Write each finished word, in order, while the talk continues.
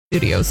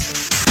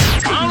Studios.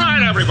 All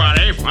right,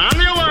 everybody, on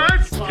the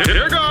alert.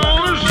 Here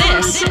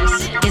goes.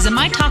 This is a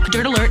My Talk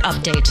Dirt Alert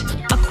update.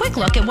 A quick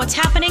look at what's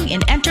happening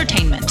in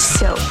entertainment.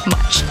 So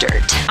much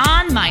dirt.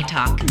 On My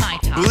Talk.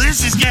 Well,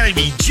 this is going to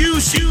be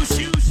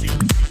juicy.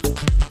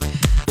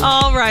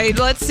 All right,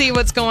 let's see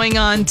what's going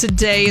on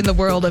today in the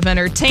world of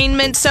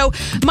entertainment. So,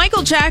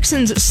 Michael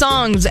Jackson's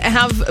songs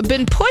have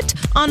been put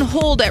on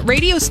hold at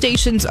radio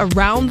stations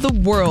around the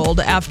world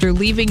after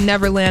Leaving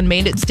Neverland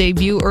made its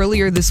debut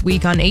earlier this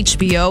week on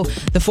HBO,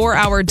 the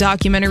 4-hour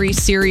documentary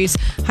series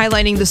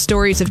highlighting the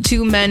stories of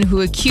two men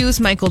who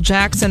accused Michael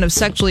Jackson of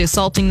sexually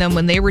assaulting them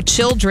when they were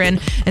children.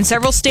 And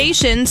several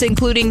stations,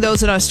 including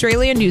those in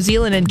Australia, New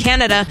Zealand, and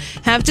Canada,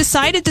 have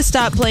decided to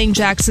stop playing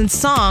Jackson's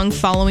song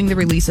following the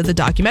release of the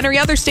documentary.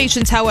 Other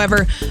stations,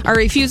 however, are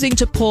refusing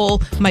to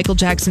pull Michael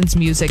Jackson's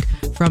music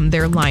from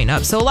their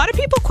lineup. So a lot of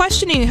people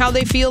questioning how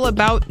they feel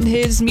about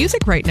his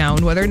music right now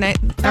and whether or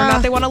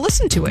not they want to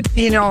listen to it.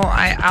 You know,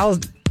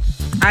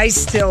 I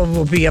still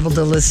will be able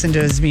to listen to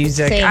his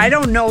music. Same. I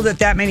don't know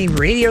that many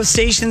radio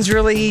stations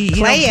really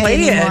play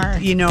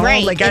it. You know,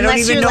 right. like I don't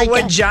even know like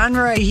what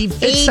genre he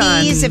fits 80s,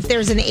 on. if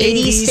there's an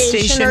 80s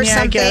station or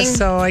something.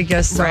 I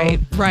guess so.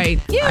 Right.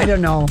 Yeah. I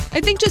don't know.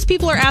 I think just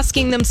people are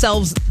asking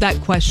themselves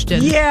that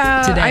question.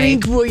 Yeah. Today. I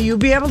mean, will you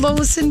be able to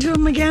listen to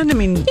him again? I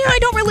mean, I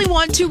don't really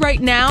want to right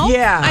now.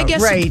 Yeah. I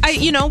guess. Right.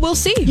 We'll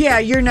see. Yeah,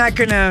 you're not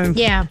gonna.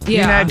 Yeah.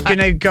 You're not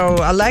gonna go,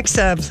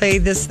 Alexa, play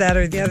this, that,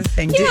 or the other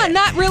thing. Yeah,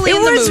 not really. It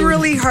in the was mood.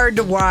 really hard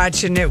to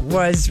watch, and it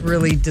was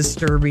really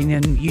disturbing.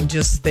 And you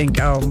just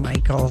think, oh,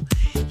 Michael,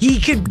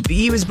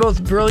 he was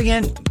both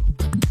brilliant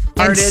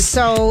artist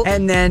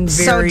and then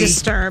very so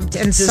disturbed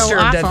and so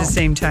disturbed awful at the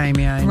same time.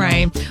 Yeah, I know.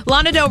 Right.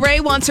 Lana Del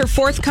Rey wants her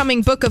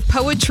forthcoming book of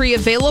poetry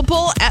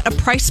available at a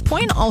price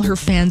point all her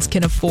fans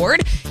can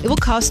afford. It will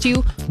cost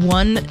you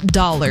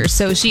 $1.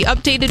 So she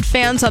updated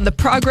fans on the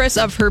progress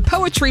of her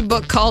poetry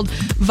book called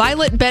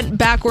Violet Bent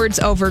Backwards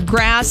Over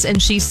Grass, and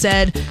she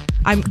said,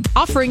 I'm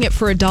offering it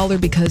for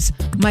 $1 because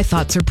my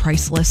thoughts are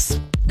priceless.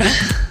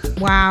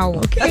 Wow.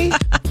 Okay.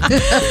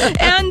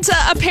 And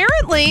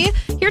apparently,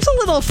 here's a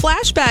little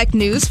flashback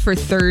news for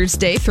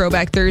Thursday,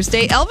 Throwback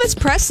Thursday. Elvis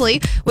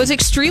Presley was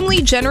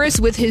extremely generous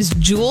with his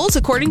jewels.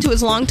 According to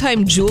his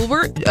longtime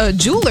jeweler,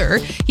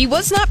 he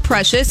was not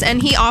precious,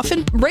 and he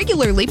often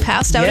regularly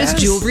passed out his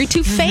jewelry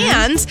to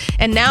fans.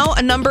 And now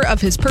a number of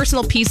his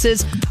personal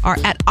pieces are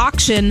at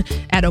auction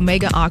at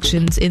Omega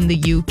Auctions in the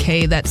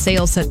UK. That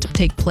sale set to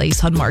take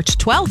place on March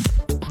 12th.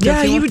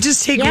 Yeah, he would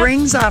just take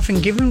rings off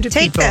and give them to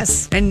Take people.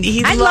 this. And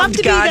he I'd love loved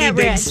to be gaudy that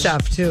big rich.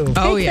 stuff, too.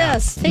 Oh, Take yeah.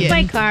 this. Take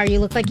my car. You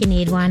look like you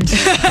need one.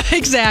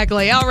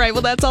 Exactly. All right.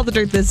 Well, that's all the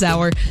dirt this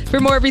hour.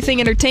 For more everything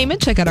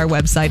entertainment, check out our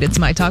website. It's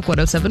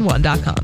mytalk1071.com.